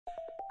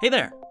Hey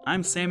there,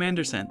 I'm Sam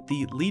Anderson,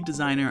 the lead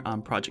designer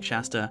on Project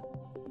Shasta.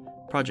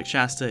 Project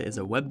Shasta is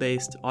a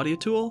web-based audio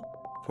tool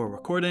for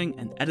recording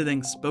and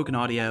editing spoken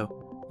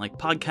audio like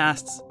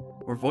podcasts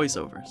or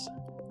voiceovers.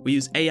 We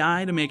use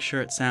AI to make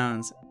sure it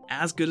sounds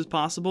as good as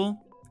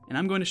possible, and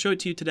I'm going to show it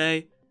to you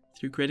today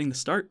through creating the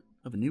start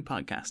of a new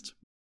podcast.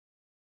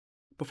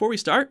 Before we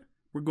start,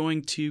 we're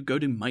going to go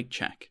to mic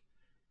check.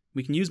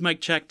 We can use mic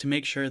check to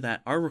make sure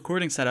that our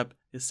recording setup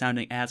is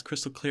sounding as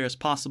crystal clear as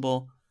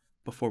possible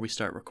before we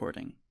start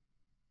recording.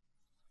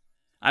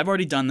 I've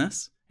already done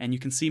this, and you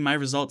can see my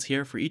results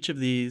here for each of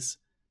these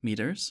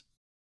meters.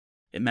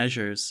 It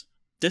measures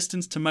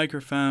distance to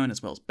microphone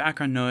as well as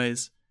background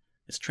noise.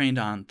 It's trained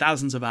on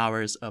thousands of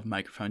hours of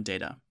microphone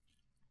data.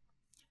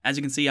 As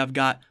you can see, I've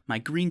got my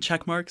green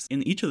check marks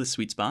in each of the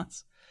sweet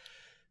spots.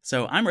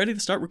 So I'm ready to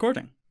start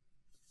recording.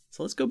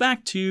 So let's go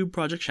back to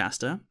Project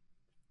Shasta.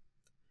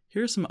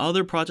 Here are some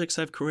other projects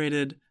I've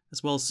created,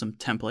 as well as some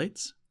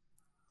templates.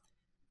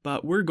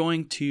 But we're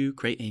going to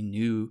create a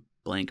new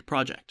blank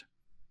project.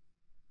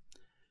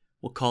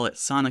 We'll call it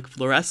Sonic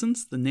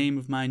Fluorescence, the name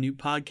of my new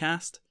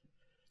podcast.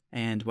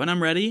 And when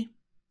I'm ready,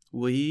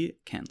 we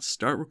can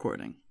start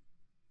recording.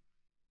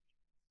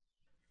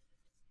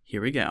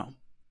 Here we go.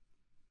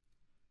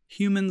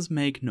 Humans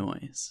make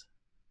noise.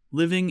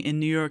 Living in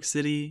New York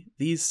City,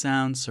 these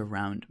sounds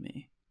surround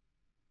me.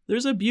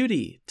 There's a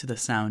beauty to the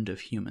sound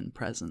of human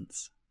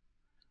presence.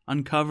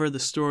 Uncover the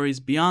stories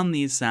beyond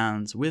these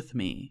sounds with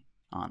me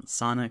on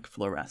Sonic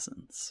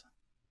Fluorescence.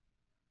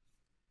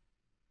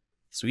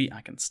 Sweet,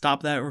 I can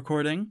stop that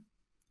recording.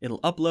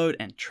 It'll upload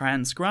and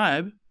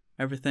transcribe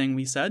everything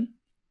we said.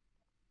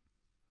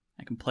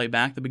 I can play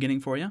back the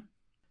beginning for you.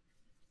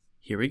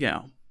 Here we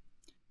go.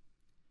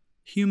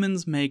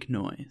 Humans make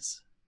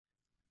noise.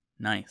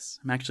 Nice.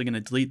 I'm actually going to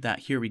delete that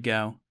here we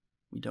go.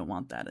 We don't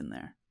want that in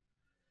there.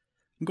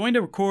 I'm going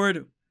to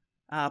record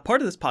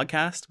part of this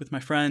podcast with my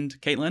friend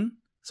Caitlin,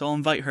 so I'll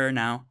invite her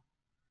now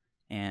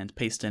and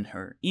paste in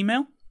her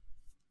email.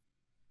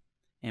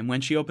 And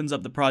when she opens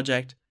up the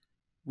project,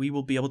 we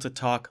will be able to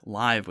talk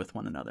live with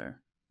one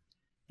another.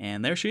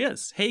 And there she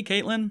is. Hey,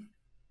 Caitlin.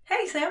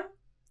 Hey, Sam.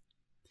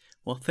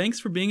 Well, thanks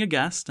for being a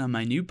guest on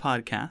my new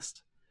podcast.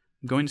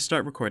 I'm going to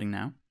start recording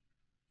now.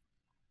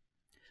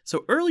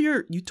 So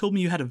earlier, you told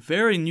me you had a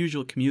very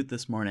unusual commute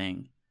this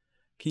morning.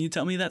 Can you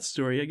tell me that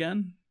story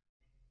again?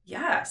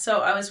 Yeah, so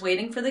I was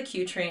waiting for the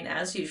Q train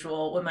as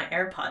usual when my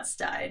AirPods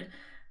died.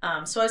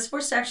 So I was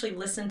forced to actually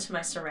listen to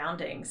my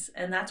surroundings,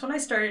 and that's when I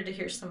started to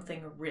hear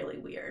something really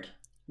weird.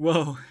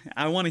 Whoa,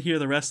 I want to hear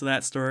the rest of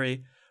that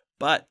story,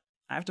 but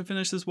I have to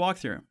finish this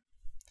walkthrough.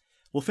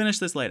 We'll finish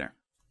this later.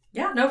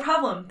 Yeah, no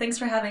problem. Thanks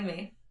for having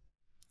me.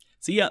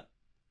 See ya.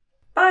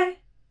 Bye.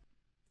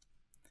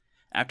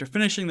 After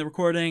finishing the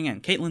recording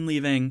and Caitlin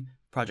leaving,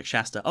 Project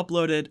Shasta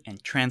uploaded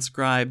and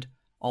transcribed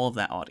all of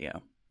that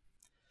audio.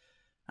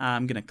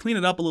 I'm going to clean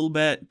it up a little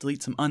bit,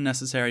 delete some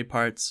unnecessary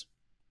parts.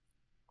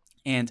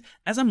 And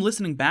as I'm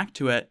listening back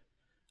to it,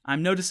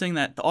 I'm noticing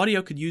that the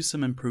audio could use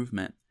some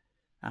improvement.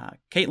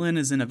 Caitlin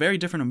is in a very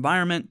different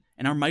environment,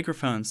 and our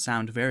microphones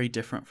sound very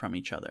different from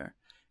each other.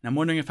 And I'm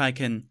wondering if I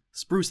can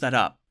spruce that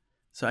up.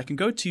 So I can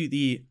go to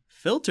the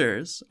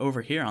filters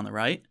over here on the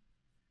right,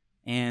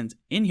 and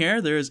in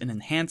here there's an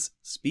enhance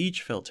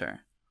speech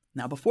filter.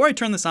 Now before I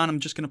turn this on, I'm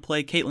just going to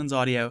play Caitlin's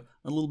audio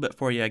a little bit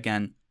for you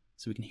again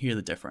so we can hear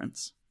the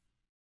difference.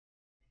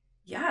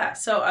 Yeah,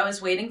 so I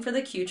was waiting for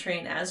the Q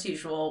train as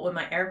usual when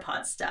my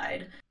AirPods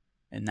died.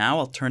 And now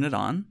I'll turn it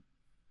on,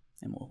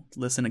 and we'll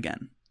listen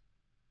again.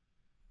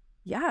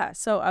 Yeah,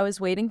 so I was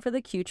waiting for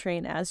the Q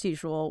train as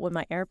usual when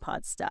my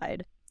AirPods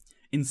died.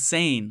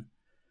 Insane.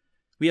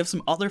 We have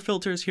some other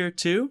filters here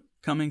too,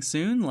 coming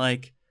soon,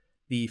 like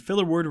the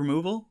filler word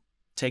removal,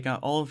 take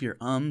out all of your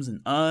ums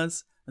and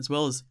uhs, as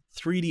well as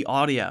 3D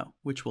audio,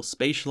 which will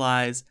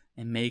spatialize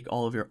and make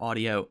all of your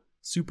audio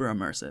super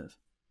immersive.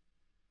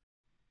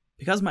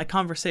 Because my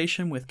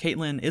conversation with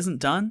Caitlin isn't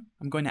done,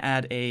 I'm going to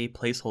add a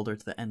placeholder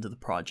to the end of the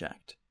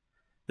project.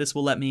 This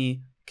will let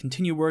me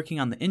continue working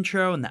on the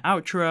intro and the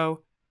outro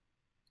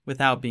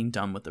without being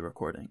done with the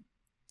recording.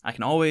 I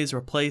can always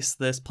replace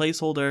this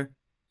placeholder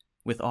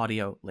with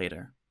audio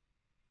later.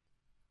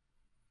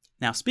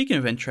 Now, speaking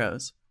of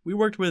intros, we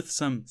worked with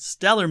some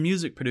stellar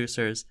music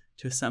producers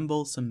to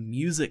assemble some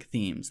music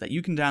themes that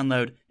you can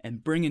download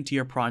and bring into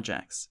your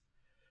projects.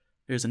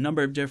 There's a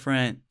number of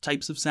different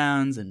types of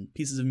sounds and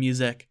pieces of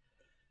music.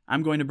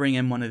 I'm going to bring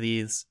in one of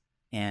these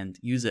and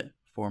use it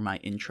for my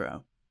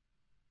intro.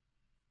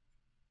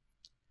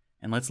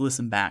 And let's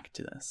listen back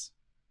to this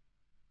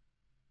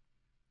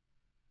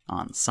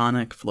on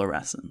Sonic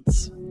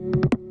Fluorescence.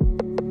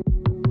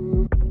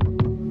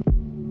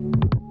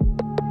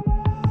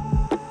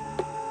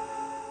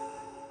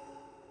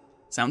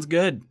 Sounds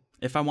good.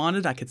 If I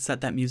wanted, I could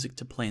set that music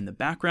to play in the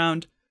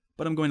background,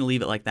 but I'm going to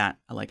leave it like that.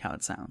 I like how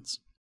it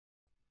sounds.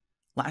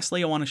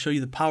 Lastly, I want to show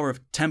you the power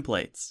of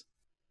templates.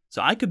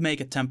 So I could make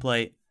a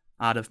template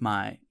out of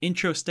my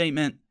intro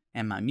statement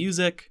and my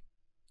music,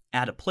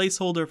 add a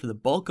placeholder for the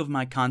bulk of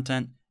my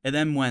content, and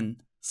then when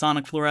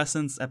Sonic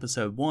Fluorescence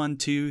episode 1,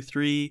 2,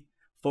 3,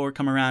 4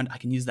 come around, I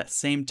can use that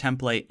same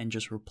template and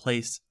just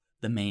replace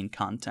the main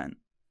content.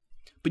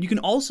 But you can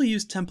also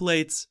use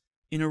templates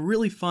in a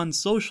really fun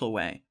social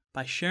way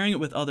by sharing it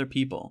with other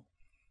people.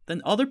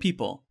 Then other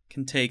people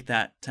can take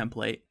that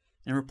template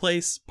and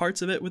replace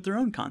parts of it with their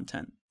own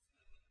content.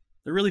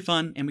 They're really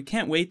fun, and we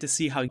can't wait to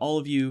see how all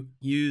of you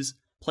use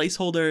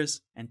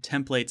placeholders and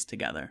templates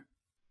together.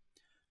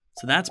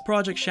 So that's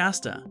Project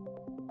Shasta,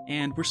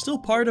 and we're still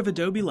part of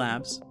Adobe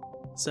Labs,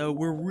 so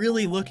we're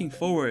really looking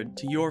forward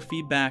to your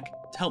feedback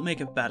to help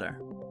make it better.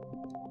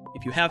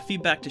 If you have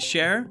feedback to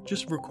share,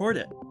 just record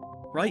it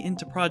right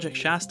into Project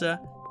Shasta,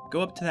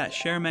 go up to that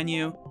share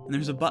menu, and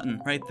there's a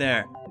button right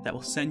there that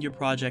will send your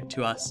project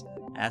to us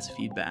as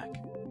feedback.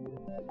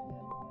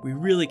 We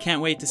really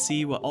can't wait to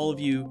see what all of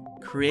you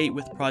create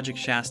with Project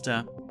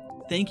Shasta.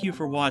 Thank you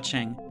for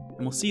watching, and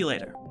we'll see you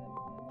later.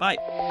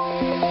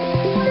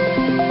 Bye!